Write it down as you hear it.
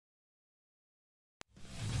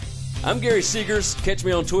I'm Gary Seegers. Catch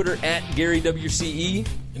me on Twitter at GaryWCE.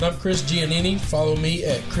 And I'm Chris Giannini. Follow me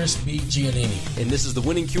at Chris B. Giannini. And this is the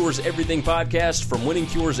Winning Cures Everything podcast from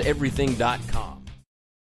winningcureseverything.com.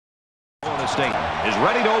 Florida State is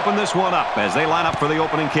ready to open this one up as they line up for the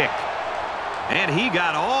opening kick. And he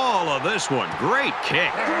got all of this one. Great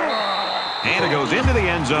kick. And it goes into the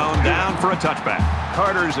end zone, down for a touchback.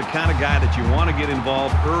 Carter's the kind of guy that you want to get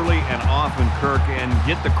involved early and often, Kirk, and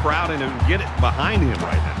get the crowd in and get it behind him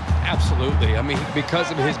right now. Absolutely. I mean,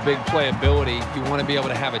 because of his big playability, you want to be able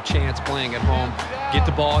to have a chance playing at home, get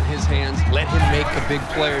the ball in his hands, let him make a big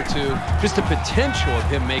play or two. Just the potential of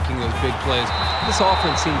him making those big plays. This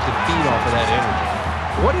offense seems to feed off of that energy.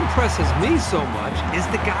 What impresses me so much is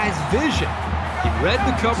the guy's vision. He read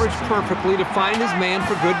the coverage perfectly to find his man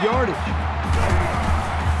for good yardage.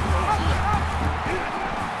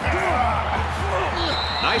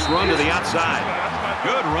 Nice run to the outside.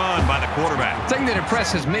 Good run by the quarterback. The thing that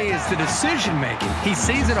impresses me is the decision-making. He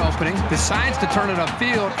sees an opening, decides to turn it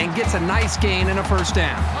upfield, and gets a nice gain and a first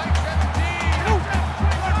down.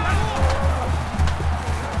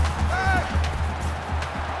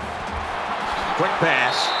 Quick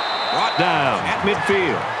pass. Brought down at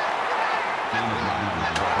midfield.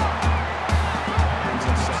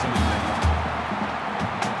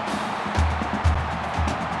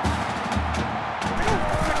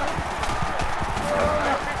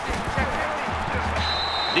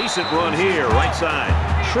 Decent run here, right side.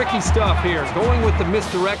 Tricky stuff here. Going with the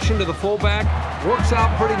misdirection to the fullback works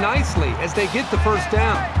out pretty nicely as they get the first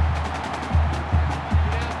down.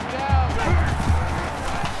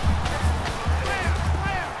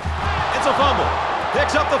 It's a fumble.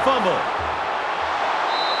 Picks up the fumble.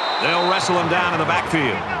 They'll wrestle him down in the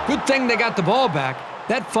backfield. Good thing they got the ball back.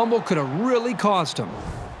 That fumble could have really cost him.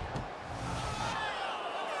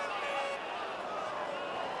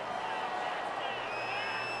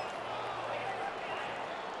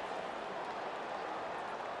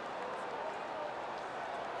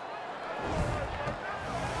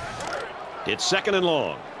 It's second and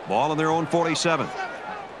long. Ball on their own 47. Watch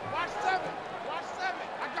seven. Watch seven.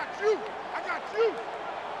 I got you. I got you.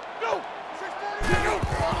 Go.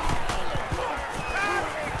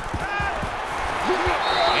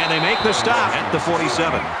 640. And they make the stop at the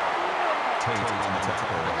 47. I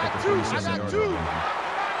got two. I got two.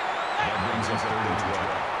 That brings us 3rd and 12.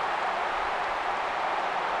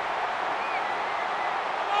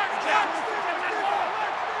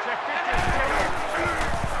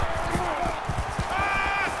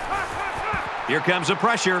 Here comes the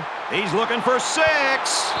pressure. He's looking for 6.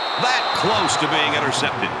 That close to being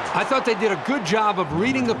intercepted. I thought they did a good job of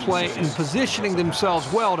reading the play and positioning themselves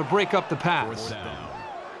well to break up the pass.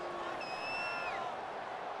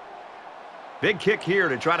 Big kick here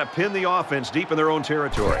to try to pin the offense deep in their own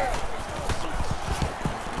territory.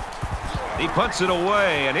 He punts it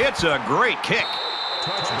away, and it's a great kick.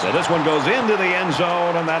 So this one goes into the end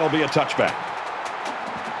zone, and that'll be a touchback.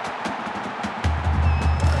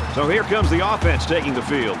 So here comes the offense taking the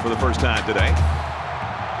field for the first time today.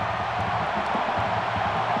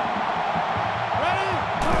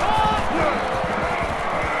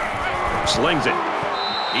 Slings it.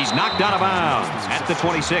 He's knocked out of bounds at the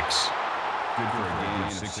 26. Good for a gain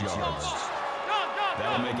of 6 yards.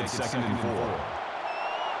 That'll make it 2nd and 4.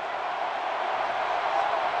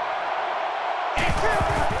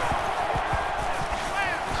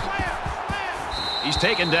 He's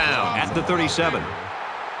taken down at the 37.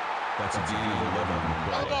 That's a gain of 11 on the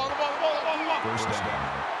play. First down.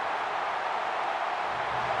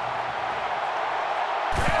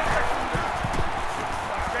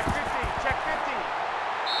 Check 50. Check 50.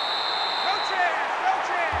 No chance. No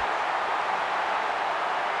chance.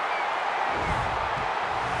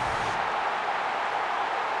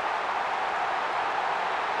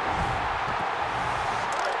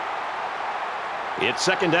 It's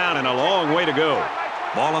second down and a long way to go.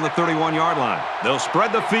 Ball on the 31-yard line. They'll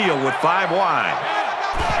spread the field with 5 wide.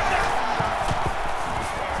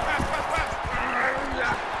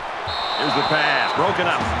 Here's the pass, broken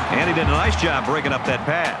up. And he did a nice job breaking up that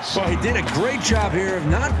pass. Well, he did a great job here of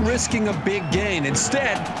not risking a big gain.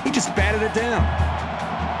 Instead, he just batted it down.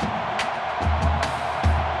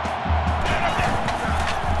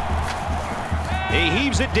 He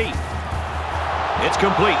heaves it deep. It's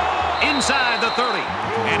complete. Inside the 30.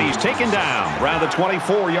 And he's taken down around the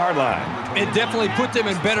 24-yard line. It definitely put them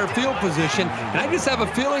in better field position. And I just have a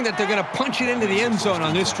feeling that they're going to punch it into the end zone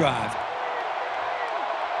on this drive.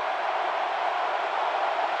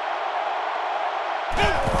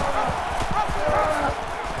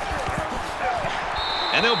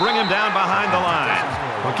 And they'll bring him down behind the line.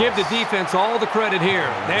 I'll give the defense all the credit here.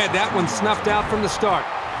 They had that one snuffed out from the start.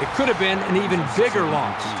 It could have been an even bigger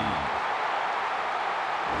loss.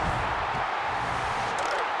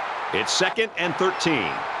 It's 2nd and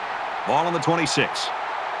 13. Ball on the 26.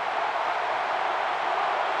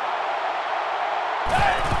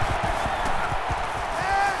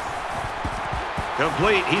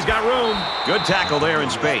 Complete. He's got room. Good tackle there in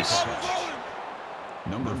space.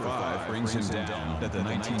 Number 5 brings him down at the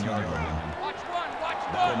 19-yard line.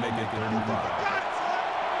 That'll make it 35.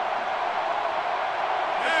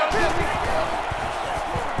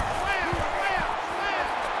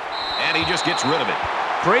 And he just gets rid of it.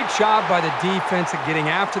 Great job by the defense at getting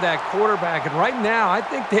after that quarterback. And right now, I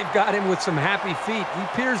think they've got him with some happy feet. He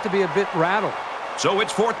appears to be a bit rattled. So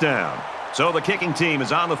it's 4th down. So the kicking team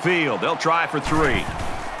is on the field. They'll try for 3.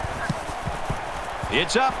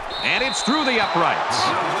 It's up, and it's through the uprights.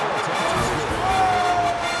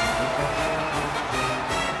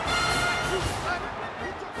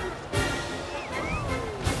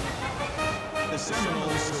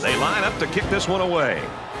 They line up to kick this one away.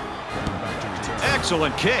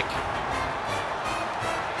 Excellent kick.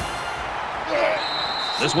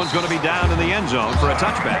 This one's going to be down in the end zone for a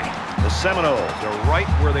touchback. The Seminoles are right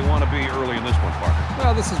where they want to be early in this one, partner.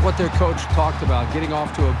 Well, this is what their coach talked about, getting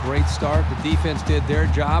off to a great start. The defense did their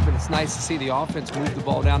job, and it's nice to see the offense move the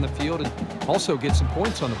ball down the field and also get some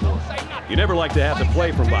points on the board. You never like to have to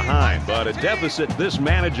play from behind, but a deficit this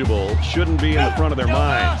manageable shouldn't be in the front of their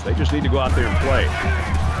minds. They just need to go out there and play.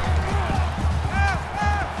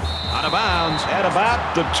 Out of bounds at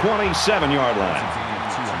about the 27-yard line.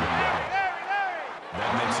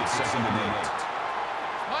 That makes it 2nd and 8.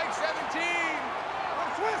 Mike 17.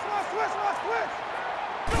 Switch.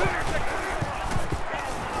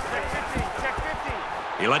 Check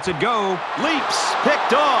 50. He lets it go. Leaps.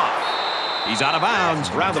 Picked off. He's out of bounds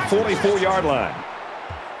around the 44-yard line.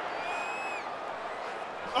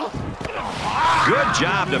 Good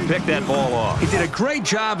job to pick that ball off. He did a great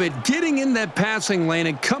job at getting in that passing lane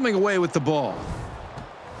and coming away with the ball.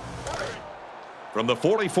 From the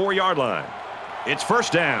 44-yard line, it's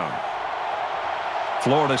 1st down.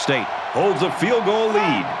 Florida State holds a field goal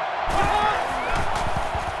lead.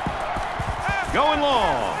 Going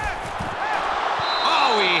long.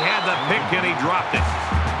 Oh, he had the pick and he dropped it.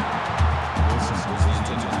 Wilson was the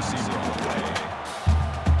intended receiver on the play.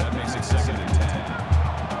 That makes it 2nd and 10.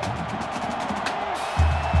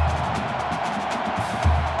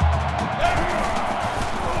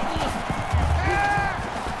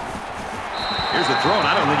 Here's the throw, and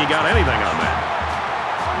I don't think he got anything on that.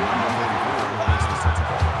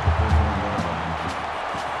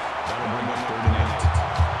 That'll bring up 3rd and 8.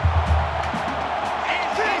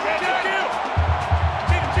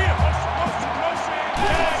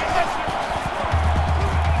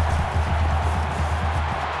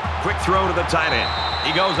 Quick throw to the tight end.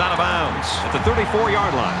 He goes out of bounds at the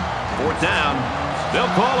 34-yard line. 4th down. They'll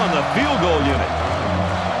call on the field goal unit.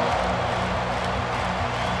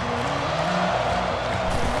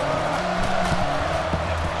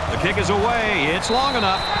 The kick is away. It's long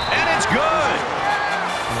enough, and it's good.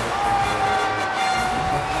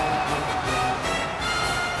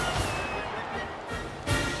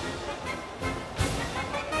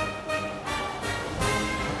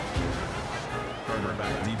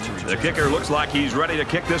 The kicker looks like he's ready to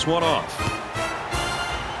kick this one off.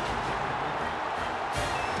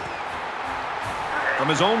 From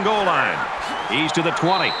his own goal line, he's to the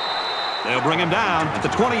 20. They'll bring him down at the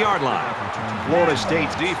 20-yard line. Florida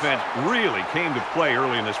State's defense really came to play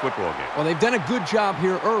early in this football game. Well, they've done a good job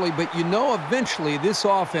here early, but you know eventually this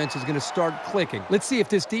offense is going to start clicking. Let's see if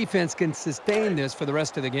this defense can sustain this for the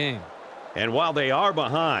rest of the game. And while they are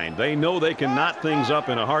behind, they know they can knot things up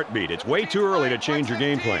in a heartbeat. It's way too early to change your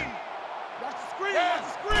game plan.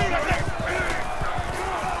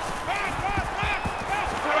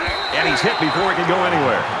 And he's hit before he can go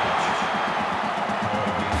anywhere.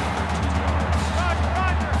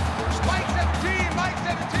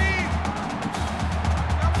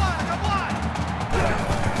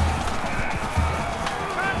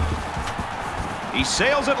 He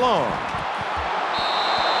sails it long.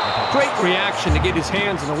 Great reaction to get his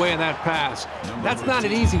hands in the way of that pass. That's not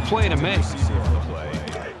an easy play to make.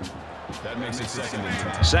 That makes it 2nd and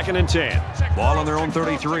 10. 2nd and 10. Ball on their own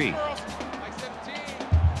 33.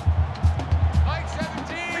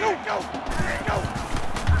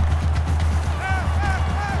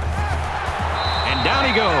 And down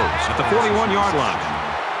he goes at the 41-yard line.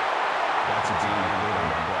 That's a team that on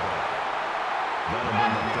that play. That'll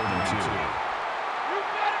bring up 3rd and 2.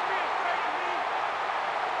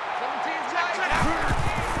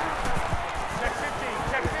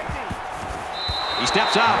 He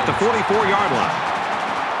steps out at the 44-yard line.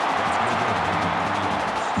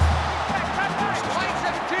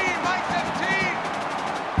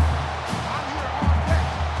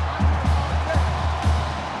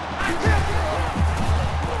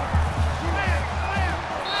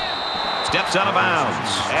 Steps out of bounds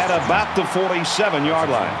at about the 47-yard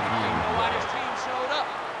line.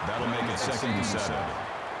 That'll make it 2nd and 7.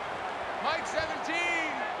 Mike 17.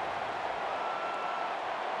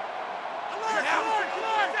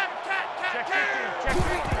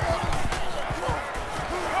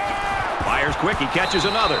 Fires quick. He catches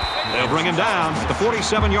another. They'll bring him down at the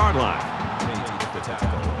 47-yard line. The tackle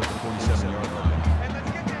at the 47-yard line.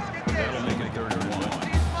 That'll make it 3rd and 1.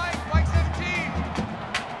 Mike 17.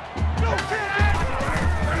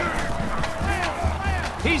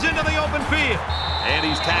 He's into the open field. And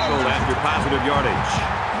he's tackled after positive yardage.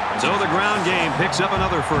 So the ground game picks up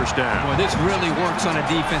another first down. Boy, this really works on a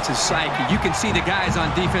defense's psyche. You can see the guys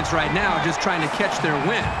on defense right now just trying to catch their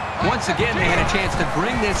wind. Once again, they had a chance to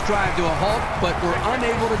bring this drive to a halt, but were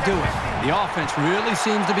unable to do it. The offense really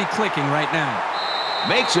seems to be clicking right now.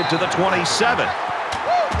 Makes it to the 27.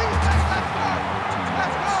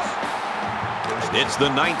 It's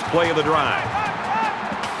the 9th play of the drive.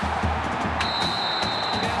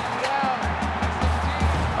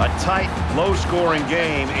 A tight, low-scoring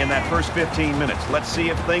game in that first 15 minutes. Let's see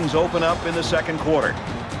if things open up in the second quarter.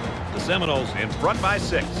 The Seminoles in front by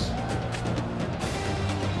 6.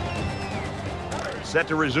 Set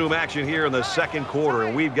to resume action here in the second quarter,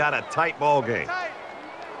 and we've got a tight ball game. 3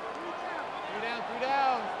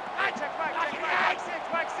 down. Check back, 6.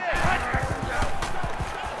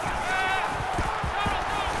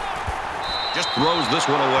 Just throws this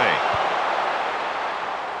one away.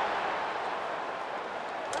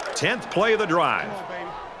 10th play of the drive. Come on, baby.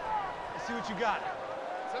 Let's see what you got.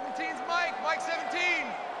 17's Mike. Mike 17.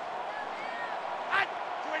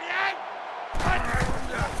 28.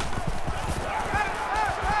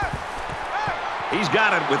 He's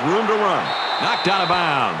got it with room to run. Knocked out of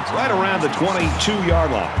bounds right around the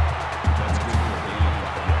 22-yard line.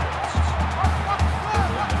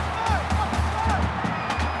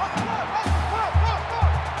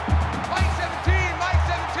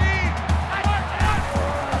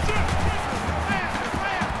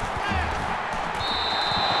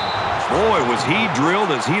 Boy, was he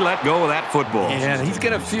drilled as he let go of that football. Yeah, he's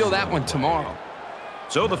going to feel that one tomorrow.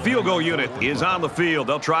 So the field goal unit is on the field.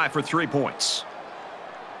 They'll try for 3 points.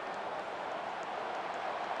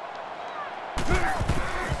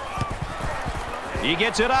 He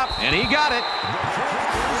gets it up, and he got it.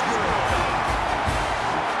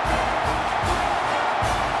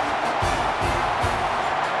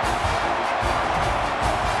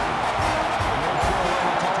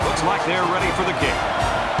 Looks like they're ready for the kick.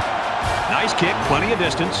 Nice kick, plenty of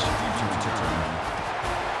distance.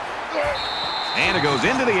 And it goes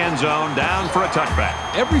into the end zone, down for a touchback.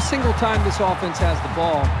 Every single time this offense has the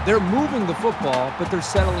ball, they're moving the football, but they're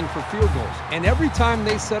settling for field goals. And every time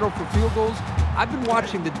they settle for field goals, I've been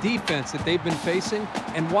watching the defense that they've been facing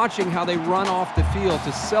and watching how they run off the field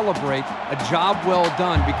to celebrate a job well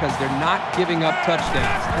done because they're not giving up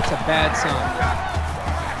touchdowns. That's a bad sign.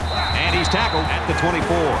 And he's tackled at the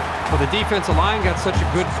 24. Well, the defensive line got such a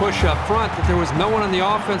good push up front that there was no one on the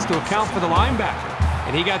offense to account for the linebacker.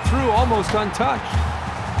 And he got through almost untouched.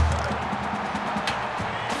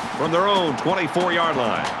 From their own 24-yard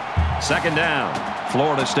line. Second down.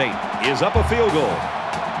 Florida State is up a field goal.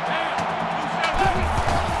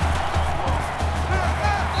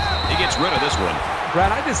 He gets rid of this one.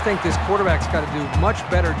 Brad, I just think this quarterback's got to do a much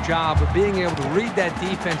better job of being able to read that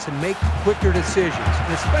defense and make quicker decisions.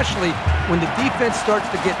 And especially when the defense starts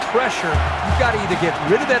to get pressure, you've got to either get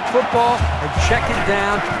rid of that football or check it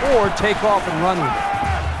down or take off and run with it.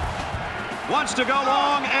 Wants to go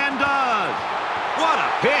long and does. What a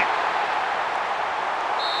pick.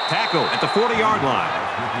 Tackle at the 40-yard line.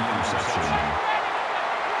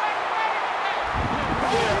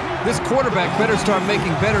 This quarterback better start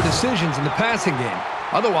making better decisions in the passing game.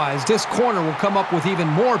 Otherwise, this corner will come up with even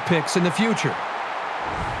more picks in the future.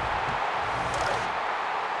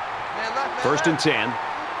 First and 10.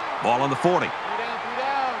 Ball on the 40. 3 down.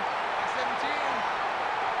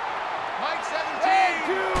 Mike 17.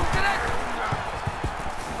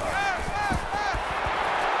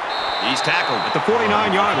 He's tackled at the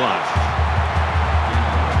 49-yard line.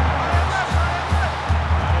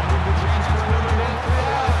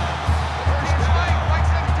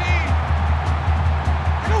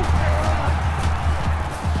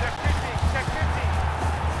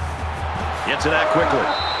 Gets it out quickly,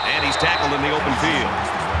 and he's tackled in the open field.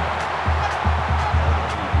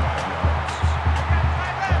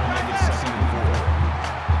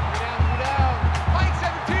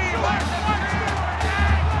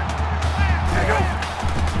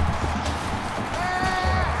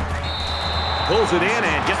 Pulls it in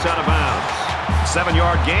and gets out of bounds.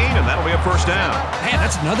 7-yard gain, and that'll be a first down. Man,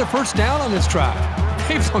 that's another first down on this drive.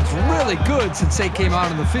 They've looked really good since they came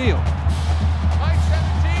out on the field.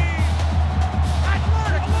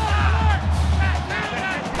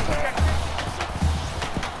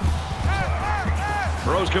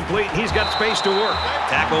 Throws complete. He's got space to work.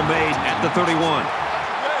 Tackle made at the 31. Number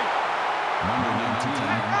 19,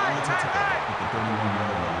 at the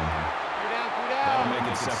 31-yard line. That'll make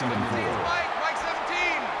it 2nd and 4. Mike 17.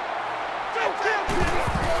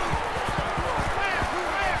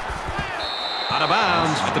 Out of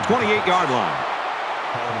bounds at the 28-yard line.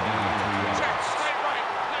 Called again at 3 yards.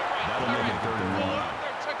 That'll make it 3rd and 1.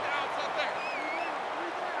 Check it out, it's up there.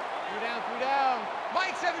 3 down.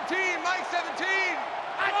 Mike 17, Mike 17.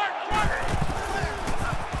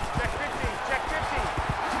 Check 15, check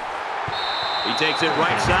 15. He takes it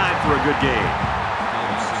right side for a good gain.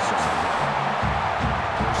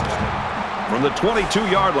 From the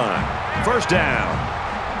 22-yard line. 1st down.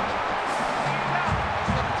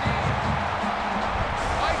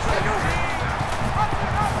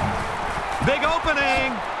 Big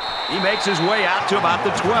opening. He makes his way out to about the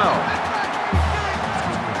 12.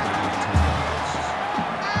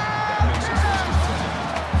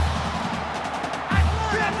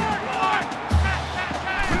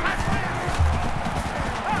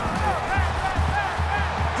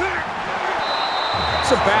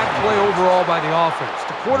 It's a bad play overall by the offense.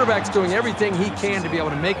 The quarterback's doing everything he can to be able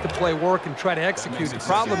to make the play work and try to execute. The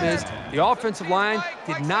problem is the offensive line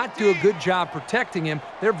did not do a good job protecting him.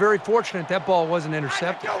 They're very fortunate that ball wasn't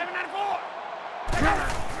intercepted.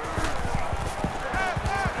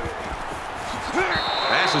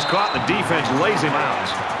 Pass is caught, the defense lays him out.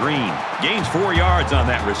 Green gains 4 yards on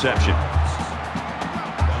that reception.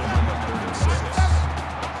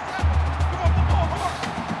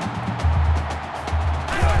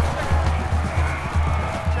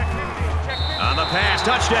 On the pass,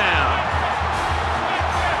 touchdown.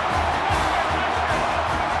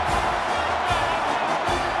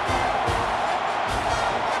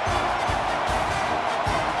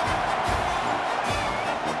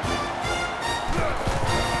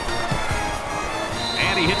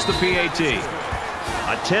 He hits the PAT.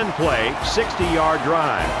 A 10-play, 60-yard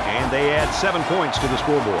drive, and they add 7 points to the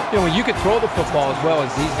scoreboard. You know, when you can throw the football as well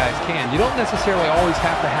as these guys can, you don't necessarily always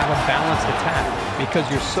have to have a balanced attack because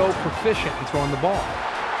you're so proficient in throwing the ball.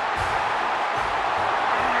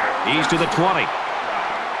 He's to the 20.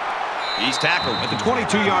 He's tackled at the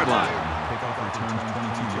 22-yard line. Kickoff return 22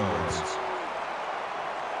 yards.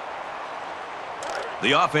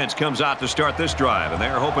 The offense comes out to start this drive, and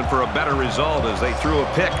they're hoping for a better result as they threw a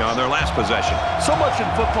pick on their last possession. So much in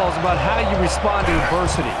football is about how you respond to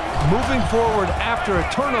adversity. Moving forward after a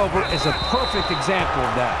turnover is a perfect example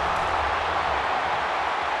of that.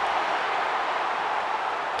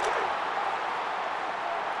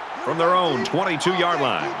 From their own 22-yard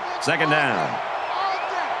line, 2nd down.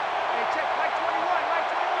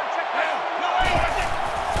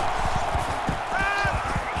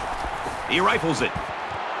 He rifles it.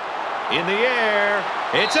 In the air,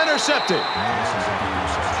 it's intercepted.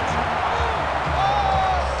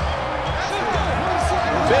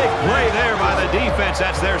 Big play there by the defense.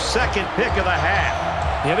 That's their 2nd pick of the half.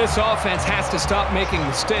 Yeah, this offense has to stop making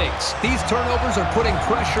mistakes. These turnovers are putting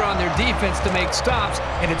pressure on their defense to make stops,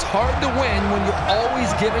 and it's hard to win when you're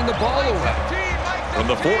always giving the ball away.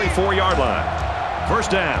 From the 44-yard line,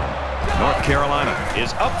 1st down. North Carolina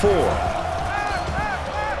is up 4.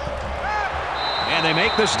 And they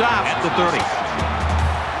make the stop at the 30.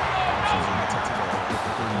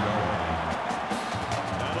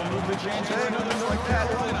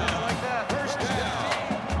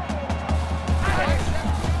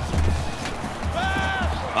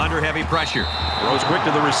 Under heavy pressure. Throws quick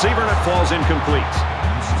to the receiver, and it falls incomplete.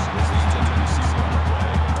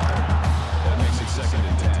 That makes it 2nd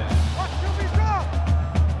and 10.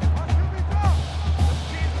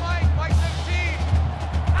 Mike 17.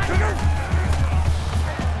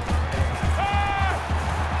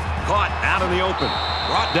 Caught out in the open.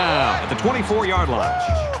 Brought down at the 24-yard line.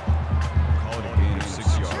 Call it a gain of 6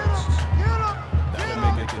 yards. That'll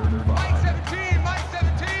make it 3rd and 5. Mike 17, Mike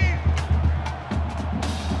 17.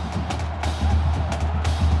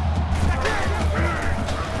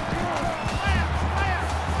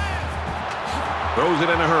 Throws it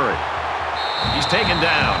in a hurry. He's taken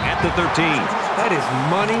down at the 13. That is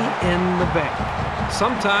money in the bank.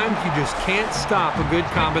 Sometimes you just can't stop a good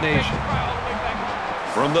combination.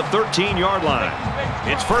 From the 13-yard line,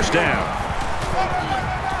 it's 1st down.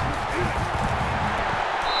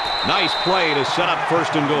 Nice play to set up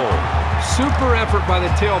 1st and goal. Super effort by the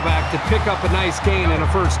tailback to pick up a nice gain and a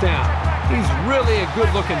 1st down. He's really a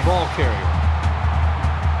good-looking ball carrier.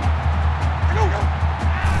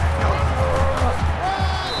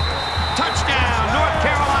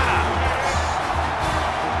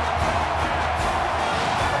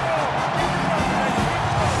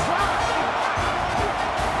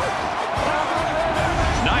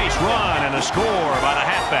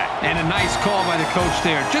 coach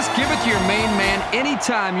there. Just give it to your main man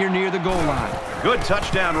anytime you're near the goal line. Good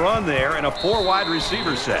touchdown run there and a 4-wide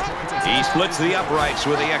receiver set. He splits the uprights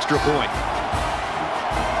with the extra point.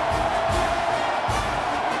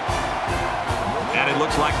 And it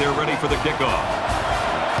looks like they're ready for the kickoff.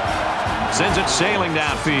 Sends it sailing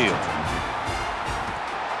downfield.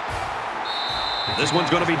 This one's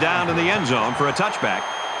going to be down in the end zone for a touchback.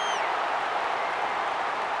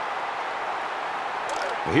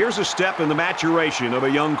 Here's a step in the maturation of a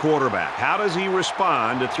young quarterback. How does he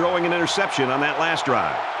respond to throwing an interception on that last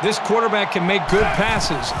drive? This quarterback can make good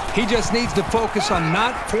passes. He just needs to focus on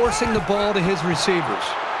not forcing the ball to his receivers.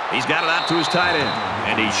 He's got it out to his tight end,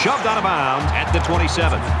 and he's shoved out of bounds at the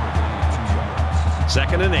 27.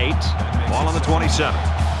 2nd and 8, ball on the 27.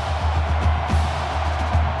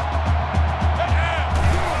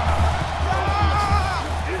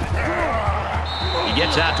 He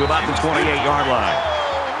gets out to about the 28-yard line.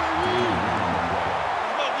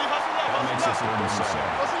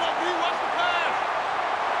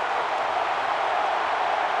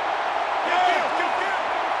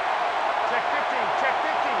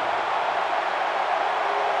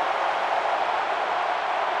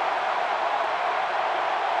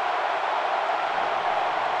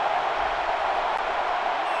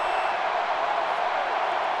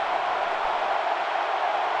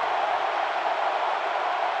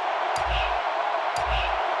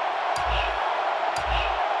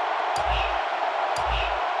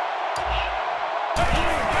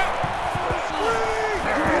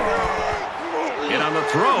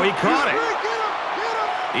 Throw, he caught it.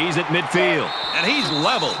 He's at midfield, and he's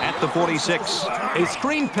level at the 46. A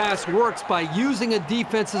screen pass works by using a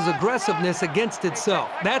defense's aggressiveness against itself.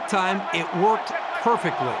 That time, it worked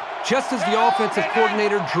perfectly, just as the offensive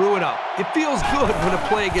coordinator drew it up. It feels good when a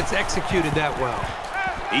play gets executed that well.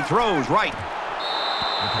 He throws right.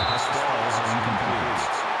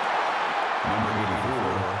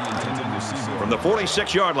 From the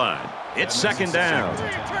 46-yard line, it's 2nd down.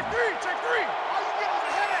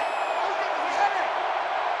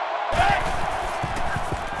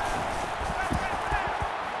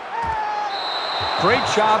 Great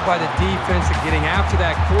job by the defense at getting after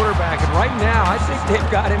that quarterback. And right now, I think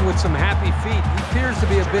they've got him with some happy feet. He appears to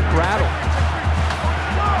be a bit rattled.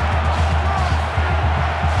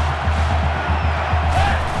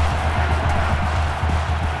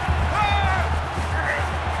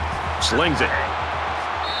 Slings it.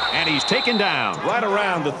 And he's taken down right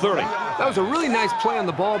around the 30. That was a really nice play on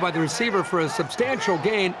the ball by the receiver for a substantial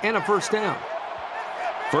gain and a first down.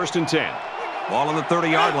 1st and 10. Ball on the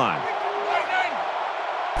 30-yard line.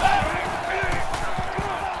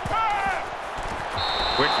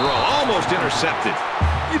 Quick throw, almost intercepted.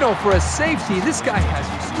 You know, for a safety, this guy has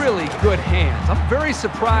really good hands. I'm very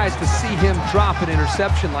surprised to see him drop an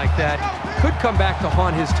interception like that. Could come back to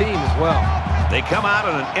haunt his team as well. They come out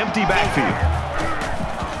in an empty backfield.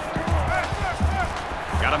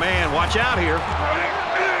 Got a man, watch out here.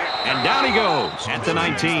 And down he goes at the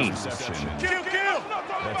 19. That's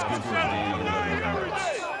good for a gain of 11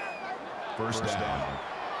 yards. First down.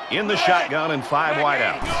 In the shotgun and 5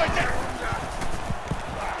 wideouts.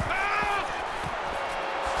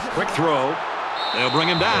 Quick throw. They'll bring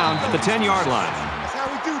him down at the 10-yard line. That's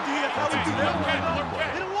how we do, D. That's how we do.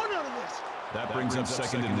 They don't want none of this. That brings up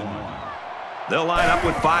 2nd and 1. They'll line up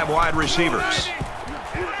with 5 wide receivers.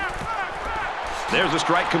 There's a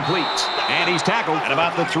strike complete. And he's tackled at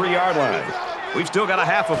about the 3-yard line. We've still got a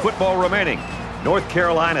half of football remaining. North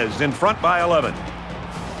Carolina's in front by 11.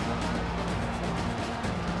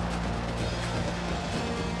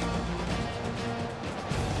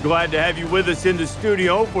 Glad to have you with us in the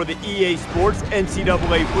studio for the EA Sports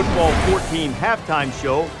NCAA Football 14 halftime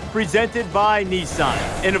show presented by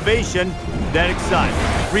Nissan. Innovation that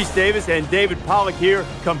excites. Reese Davis and David Pollack here,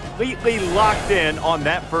 completely locked in on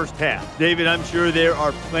that first half. David, I'm sure there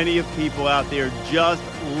are plenty of people out there just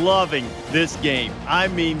loving this game. I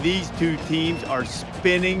mean, these two teams are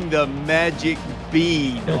spinning the magic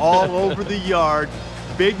bead all over the yard.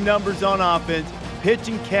 Big numbers on offense, pitch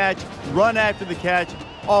and catch, run after the catch.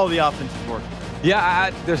 All the offense is working.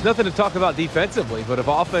 Yeah, there's nothing to talk about defensively, but if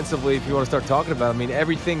offensively, if you want to start talking about it, I mean,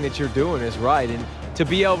 everything that you're doing is right. And to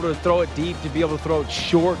be able to throw it deep, to be able to throw it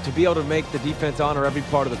short, to be able to make the defense honor every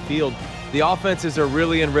part of the field, the offenses are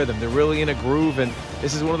really in rhythm. They're really in a groove, and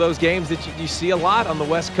this is one of those games that you see a lot on the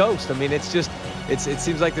West Coast. I mean, it's just, it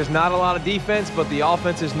seems like there's not a lot of defense, but the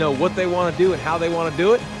offenses know what they want to do and how they want to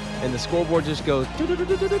do it, and the scoreboard just goes.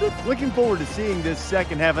 Looking forward to seeing this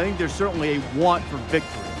second half. I think there's certainly a want for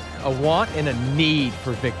victory. A want and a need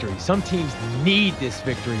for victory. Some teams need this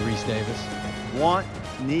victory, Reese Davis. Want,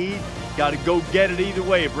 need, Got to go get it either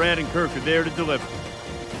way if Brand and Kirk are there to deliver.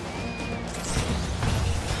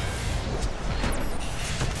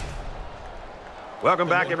 Welcome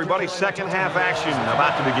back, everybody. Second half action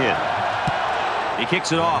about to begin. He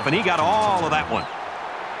kicks it off, and he got all of that one.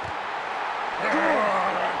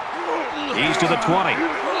 He's to the 20,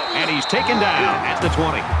 and he's taken down at the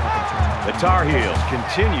 20. The Tar Heels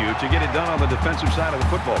continue to get it done on the defensive side of the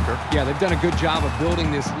football, Kirk. Yeah, they've done a good job of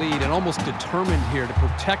building this lead and almost determined here to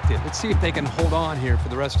protect it. Let's see if they can hold on here for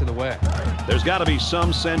the rest of the way. There's got to be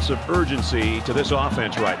some sense of urgency to this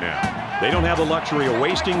offense right now. They don't have the luxury of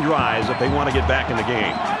wasting drives if they want to get back in the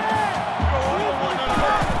game.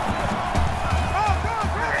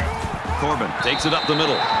 Corbin takes it up the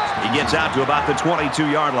middle. He gets out to about the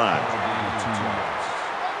 22-yard line.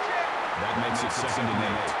 That makes it 2nd and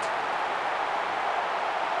 8.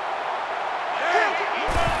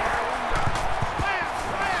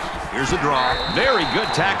 Here's a draw. Very good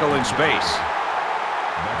tackle in space.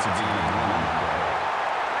 That's a D and 1 on the play.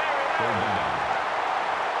 3rd down.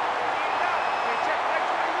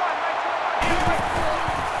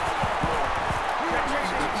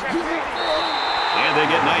 And they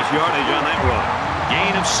get nice yardage on that run.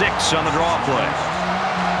 Gain of 6 on the draw play.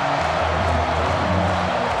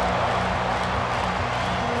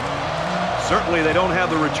 Certainly they don't have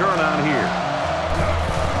the return on here.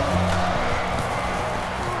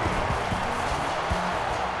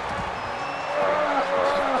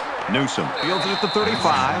 Newsom fields it at the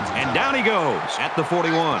 35, and down he goes at the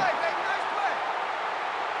 41.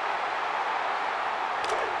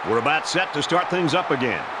 We're about set to start things up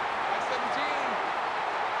again.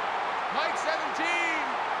 Mike 17.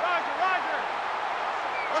 Roger.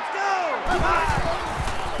 Let's go.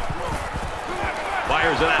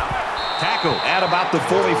 Fires it out. Tackle at about the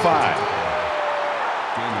 45.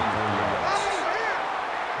 Gain of 4 yards.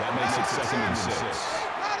 That makes it 2nd and 6.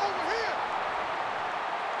 Not over here.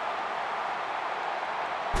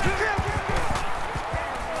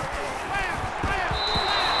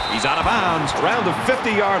 He's out of bounds around the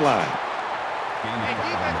 50-yard line. Gain of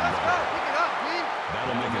 5 on the play. Pick it up, Pete.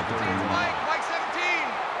 That'll make it 3rd and 1. Mike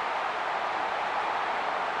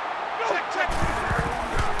 17. Check 50.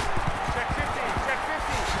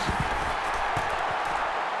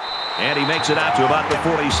 And he makes it out to about the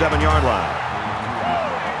 47-yard line.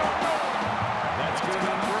 That's good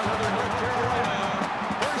enough for another North Carolina.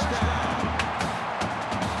 1st down.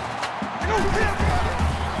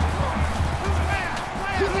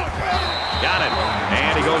 Got him.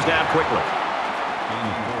 And he goes down quickly. Gain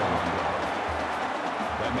of 4 on the play.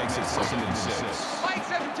 That makes it 2nd and 6. Mike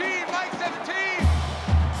 17. Mike 17.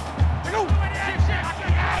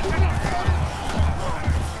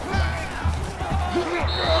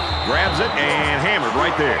 Grabs it and hammered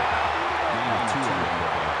right there. Gain of 2 on the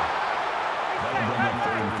play. That'll bring up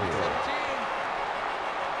 3rd and 4.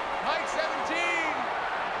 Mike 17.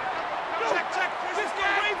 Check.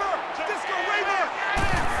 Disco Raver.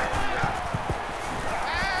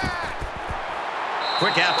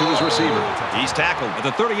 Quick out to his receiver. He's tackled at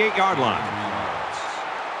the 38-yard line.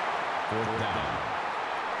 4th down.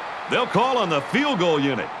 They'll call on the field goal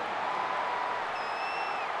unit.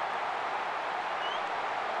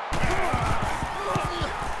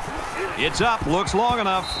 It's up, looks long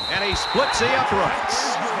enough, and he splits the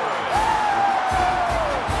uprights.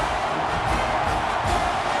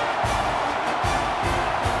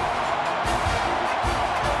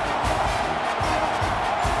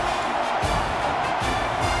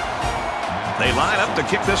 They line up to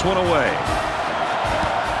kick this one away.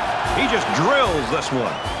 He just drills this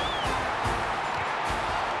one.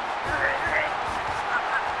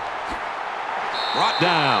 Brought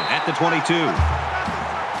down at the 22.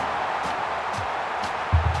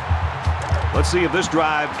 Let's see if this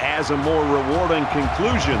drive has a more rewarding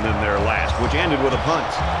conclusion than their last, which ended with a punt.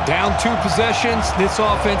 Down 2 possessions. This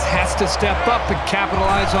offense has to step up and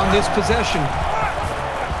capitalize on this possession.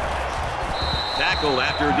 Tackled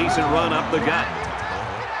after a decent run up the gut.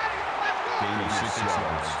 Gain of 6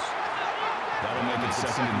 yards. That'll make it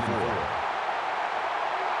 2nd and 4.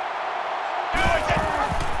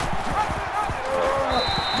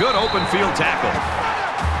 Good open field tackle.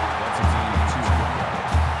 That's a gain of 2 on the play.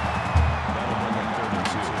 That'll bring up 3rd and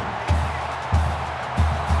 2.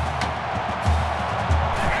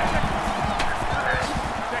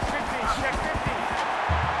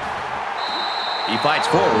 He fights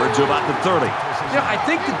forward to about the 30. Yeah, I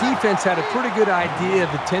think the defense had a pretty good idea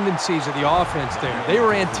of the tendencies of the offense there. They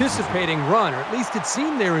were anticipating run, or at least it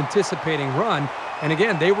seemed they were anticipating run. And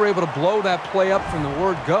again, they were able to blow that play up from the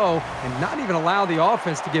word go and not even allow the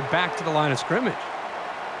offense to get back to the line of scrimmage.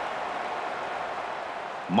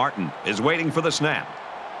 Martin is waiting for the snap.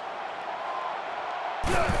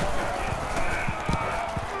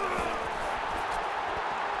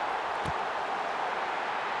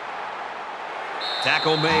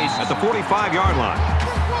 Tackle made at the 45-yard line.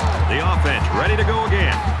 The offense ready to go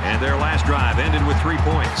again. And their last drive ended with 3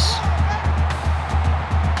 points.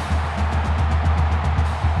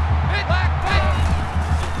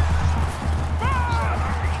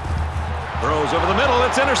 Throws over the middle.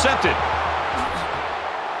 It's intercepted.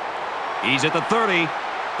 He's at the 30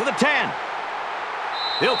 to the 10.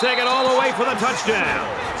 He'll take it all the way for the touchdown.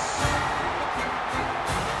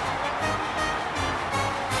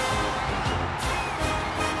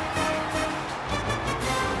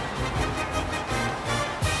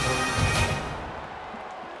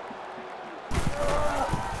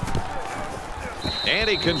 And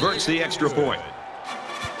he converts the extra point.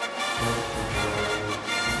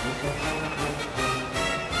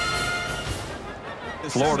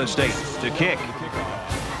 Florida State to kick.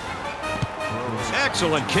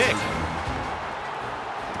 Excellent kick.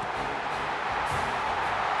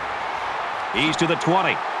 He's to the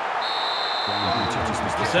 20.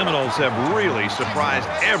 The Seminoles have really surprised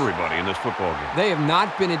everybody in this football game. They have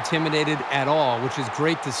not been intimidated at all, which is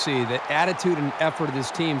great to see. The attitude and effort of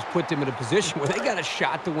this team's put them in a position where they got a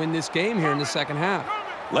shot to win this game here in the second half.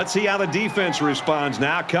 Let's see how the defense responds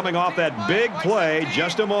now, coming off that big play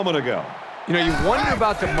just a moment ago. You know, you wonder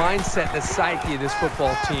about the mindset, the psyche of this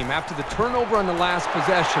football team. After the turnover on the last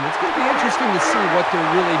possession, it's going to be interesting to see what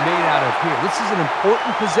they're really made out of here. This is an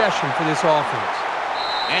important possession for this offense.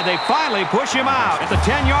 And they finally push him out at the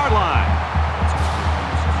 10-yard line.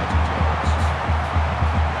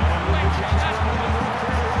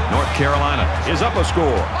 North Carolina is up a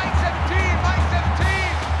score.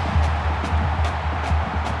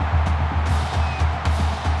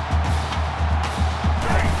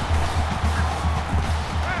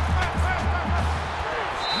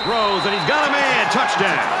 Throws, and he's got a man.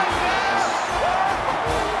 Touchdown.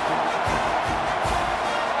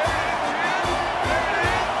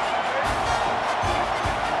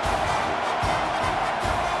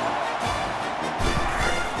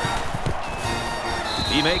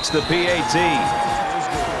 He makes the PAT.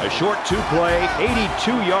 A short two-play,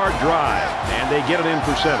 82-yard drive, and they get it in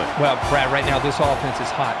for 7. Well, Brad, right now this offense is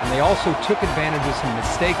hot, and they also took advantage of some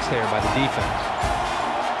mistakes there by the defense.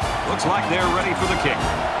 Looks like they're ready for the kick.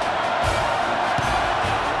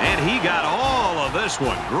 And he got all of this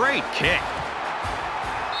one. Great kick.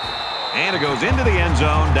 And it goes into the end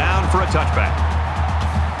zone, down for a touchback.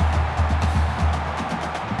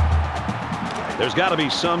 There's got to be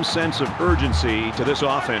some sense of urgency to this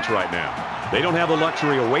offense right now. They don't have the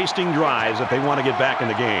luxury of wasting drives if they want to get back in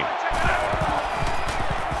the game.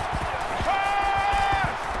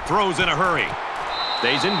 Throws in a hurry.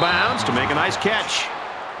 Stays in bounds to make a nice catch.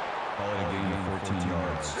 Call it a gain of 14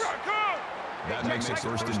 yards. That makes it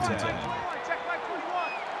first and 10.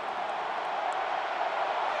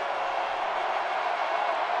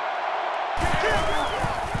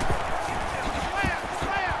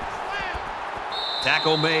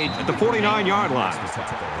 Tackle made at the 49-yard line. Gain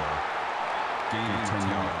of 10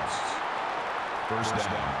 yards. First down.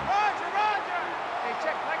 Roger, Roger. Hey,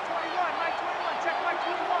 check Mike 21, Mike 21, check Mike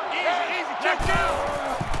 21. Easy, easy, check 2.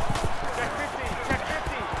 Check 15, check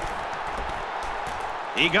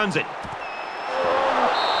 15. He guns it.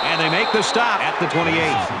 And they make the stop at the 28.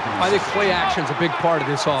 I think play action's a big part of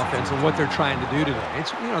this offense and what they're trying to do today.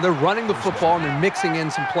 It's, you know, they're running the football and they're mixing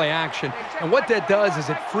in some play action. And what that does is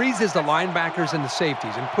it freezes the linebackers and the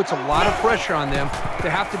safeties and puts a lot of pressure on them to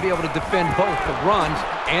have to be able to defend both the run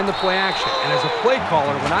and the play action. And as a play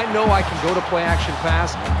caller, when I know I can go to play action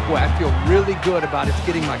pass, boy, I feel really good about it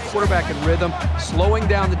getting my quarterback in rhythm, slowing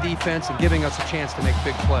down the defense, and giving us a chance to make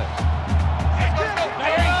big plays.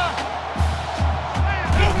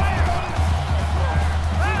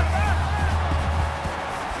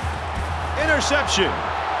 Interception.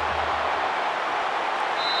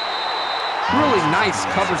 Really nice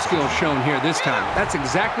cover skill shown here this time. That's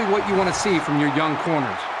exactly what you want to see from your young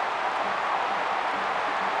corners.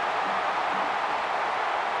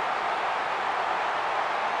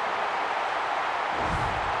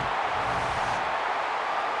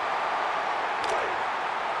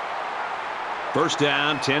 First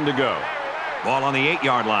down, 10 to go. Ball on the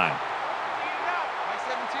 8-yard line.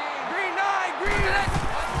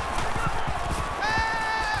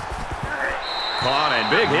 Caught and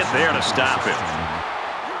big hit there to stop it.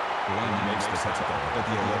 Glenn makes the touchdown at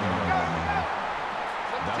the 11-yard line.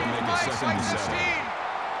 That'll make it second and 7.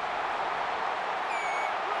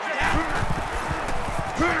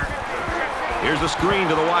 Here's the screen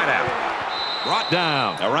to the wideout. Brought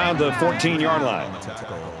down around the 14-yard line.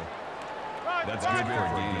 That's good for a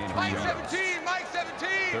gain of 3 yards. Mike 17, Mike 17.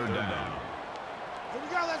 Third down. Here we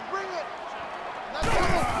go. Let's bring it. Let's go.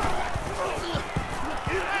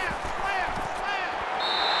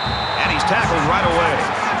 And he's tackled right away.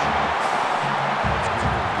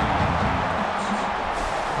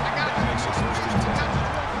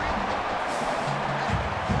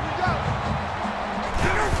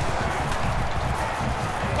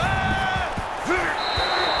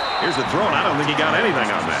 Here's the throw, and I don't think he got anything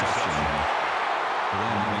on that.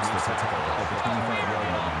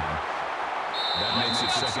 That makes it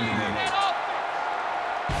second and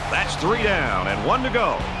 8. That's 3 down and 1 to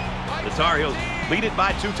go. The Tar Heels lead it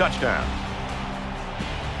by 2 touchdowns.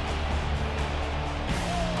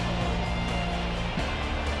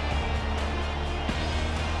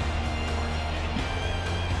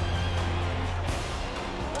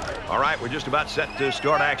 All right, we're just about set to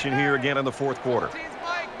start action here again in the fourth quarter.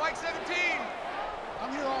 Mike 17.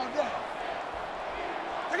 I'm here all day.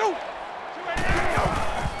 Go.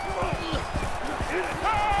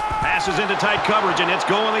 Passes into tight coverage, and it's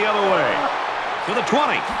going the other way. To the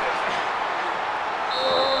 20.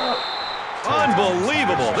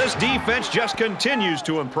 Unbelievable. This defense just continues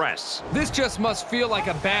to impress. This just must feel like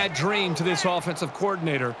a bad dream to this offensive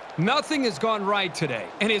coordinator. Nothing has gone right today,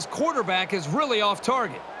 and his quarterback is really off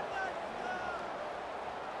target.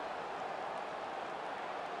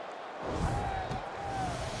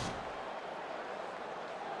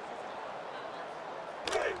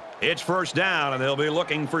 It's first down, and they'll be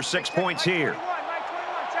looking for 6 points here. Mike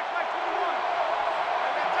 21. Check Mike 21.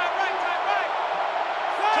 Time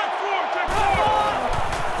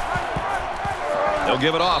right. They'll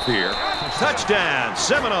give it off here. Touchdown,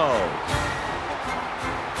 Seminoles.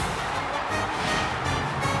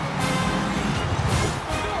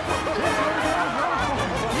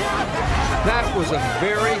 That was a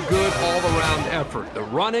very good all-around effort. The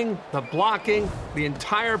running, the blocking, the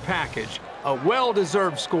entire package. A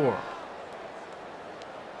well-deserved score.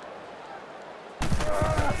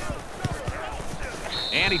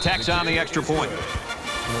 And he tacks on the extra point.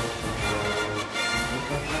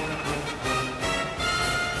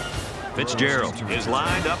 Fitzgerald is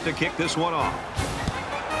lined up to kick this one off.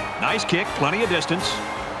 Nice kick, plenty of distance.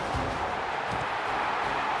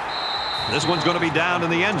 This one's going to be down in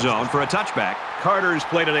the end zone for a touchback. Carter's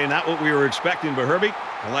play today, not what we were expecting, but Herbie,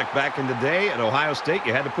 like back in the day at Ohio State,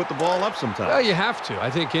 you had to put the ball up sometimes. Well, you have to. I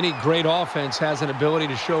think any great offense has an ability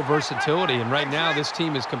to show versatility, and right now this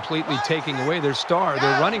team is completely taking away their star,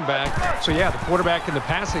 their running back. So, yeah, the quarterback and the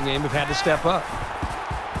passing game have had to step up.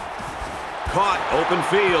 Caught, open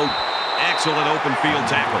field. Excellent open field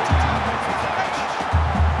tackle.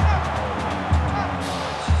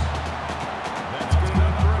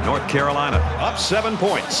 North Carolina up 7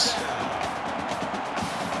 points.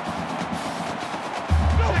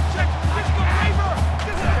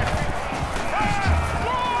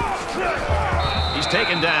 He's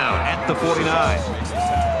taken down at the 49.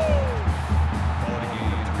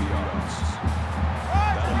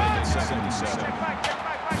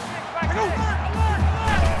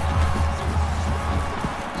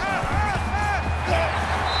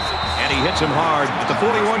 And he hits him hard at the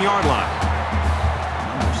 41-yard line.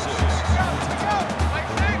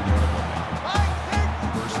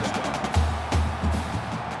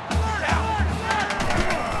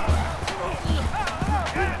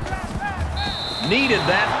 Needed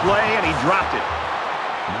that play, and he dropped it.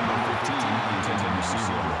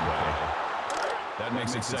 That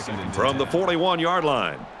makes it second and 10. From the 41-yard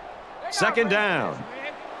line. Second down.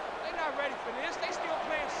 They're not ready for this. They still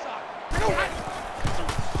playing soccer.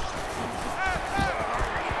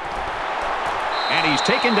 And he's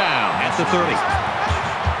taken down at the 30.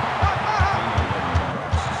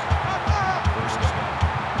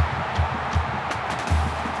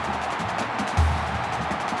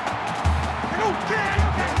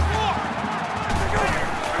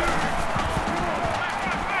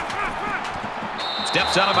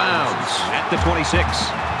 Steps out of bounds at the 26.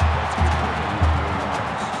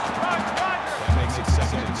 That makes it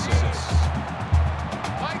second and 6.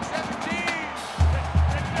 Mike 17.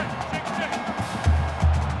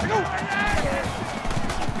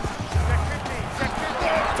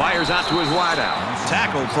 Fires out to his wideout.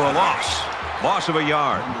 Tackled for a loss. Loss of a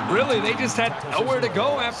yard. Really, they just had nowhere to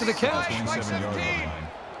go after the catch. 27-yard line.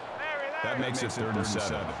 That makes it third and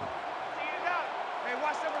 7. Hey,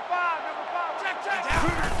 watch number 5. Check.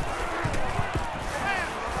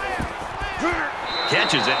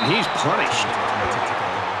 Catches it, and he's punished.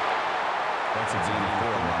 That's a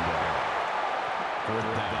fourth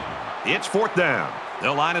down. It's fourth down.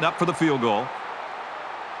 They'll line it up for the field goal.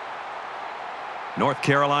 North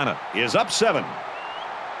Carolina is up 7.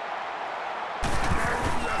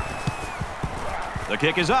 The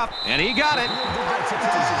kick is up, and he got it.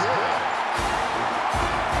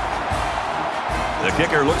 The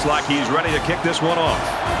kicker looks like he's ready to kick this one off.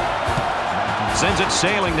 Sends it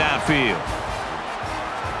sailing downfield.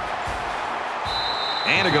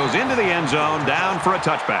 And it goes into the end zone, down for a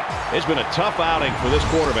touchback. It's been a tough outing for this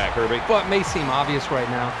quarterback, Herbie. Well, it may seem obvious right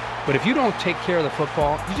now, but if you don't take care of the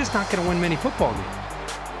football, you're just not going to win many football games.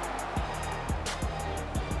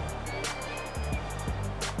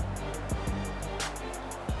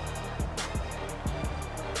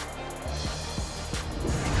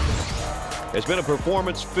 It's been a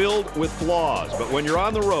performance filled with flaws, but when you're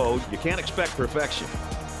on the road, you can't expect perfection.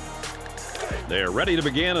 They're ready to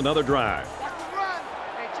begin another drive.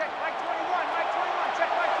 Hey, check Mike 21, Mike 21,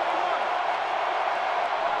 check Mike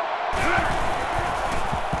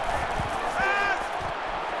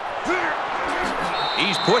 21.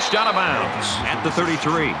 He's pushed out of bounds at the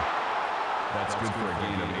 33. That's good for a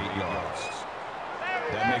gain of 8 yards.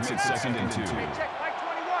 That makes it 2nd and 2. Hey, check Mike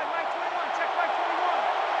 21, Mike 21, check Mike 21.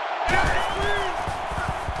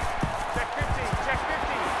 Check 15, check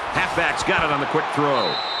 15. Halfback's got it on the quick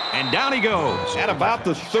throw. And down he goes at about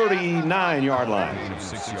the 39-yard line. Gain of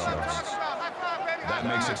 6 yards. That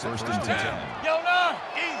makes it 1st and 10. Yo, nah.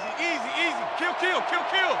 Easy, easy, easy. Kill, kill, kill,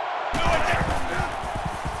 kill. Do it there.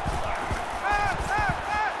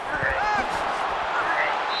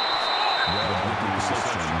 Red with the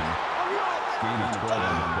reception. Gain of 12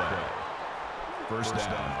 on the play. 1st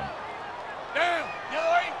down. Down.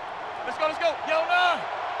 Yellow 8. Let's go, let's go. Yellow 9.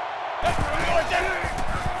 Let's go right there.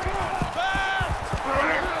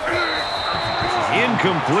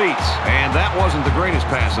 Incomplete. And that wasn't the greatest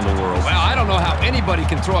pass in the world. Well, I don't know how anybody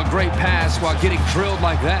can throw a great pass while getting drilled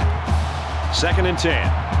like that. 2nd and 10.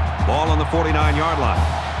 Ball on the 49-yard line.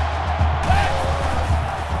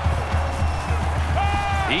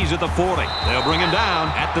 He's at the 40. They'll bring him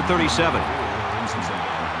down at the 37.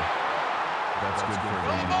 That's good for a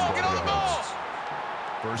gain of 12 yards.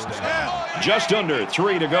 1st down. Just under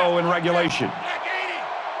 3 to go in regulation.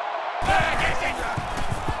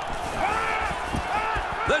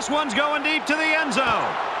 This one's going deep to the end zone,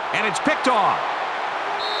 and it's picked off.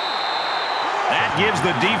 That gives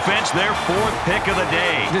the defense their 4th pick of the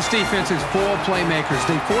day. This defense is full of playmakers.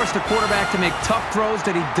 They force the quarterback to make tough throws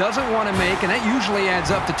that he doesn't want to make, and that usually adds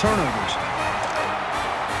up to turnovers.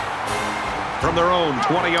 From their own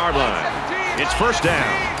 20-yard line, it's 1st down.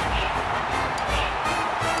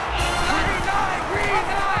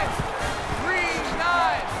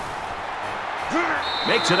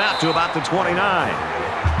 Makes it out to about the 29.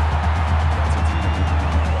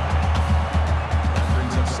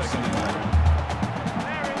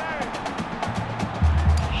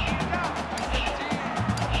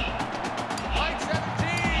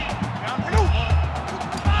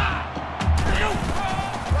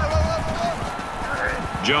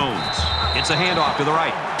 Jones, it's a handoff to the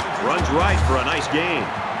right. Runs right for a nice gain.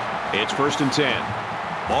 It's 1st and 10.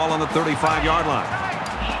 Ball on the 35-yard line.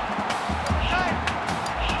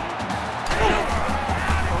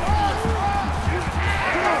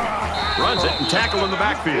 Runs it and tackled in the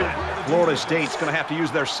backfield. Florida State's going to have to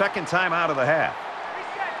use their 2nd time out of the half.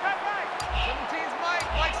 17's Mike.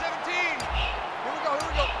 Mike 17. Here we go, here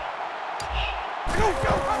we go.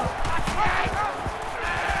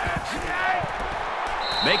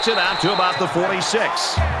 Makes it out to about the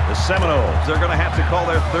 46. The Seminoles, they're going to have to call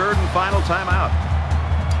their 3rd and final timeout.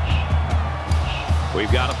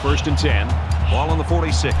 We've got a 1st and 10. Ball on the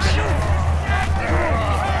 46.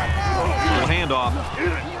 Little handoff.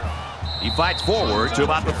 He fights forward to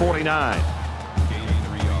about the 49. Gaining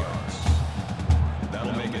 3 yards.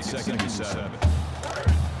 That'll make it 2nd and 7.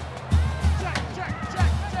 Check.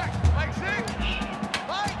 Mike 6.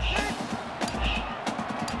 Mike 6.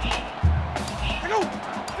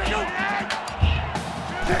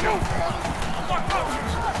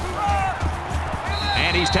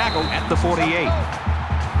 And he's tackled at the 48.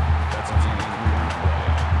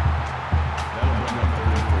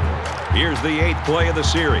 Here's the 8th play of the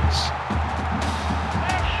series.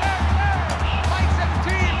 Mike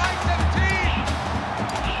 17. Mike 17.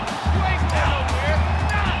 You ain't going nowhere.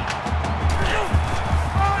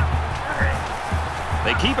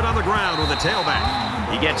 They keep it on the ground with a tailback.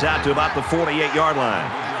 He gets out to about the 48-yard line.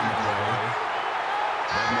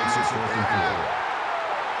 That makes it 4th and 4.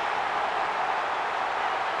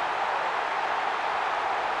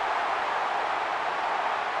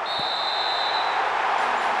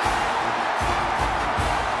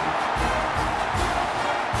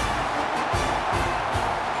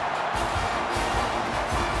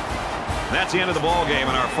 That's the end of the ball game,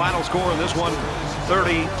 and our final score in this one,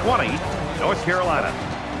 30-20, North Carolina.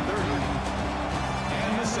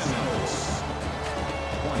 And the Seminoles.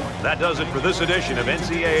 That does it for this edition of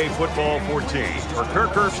NCAA Football 14. For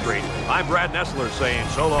Kirk Herbstreit, I'm Brad Nessler saying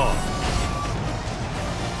so long.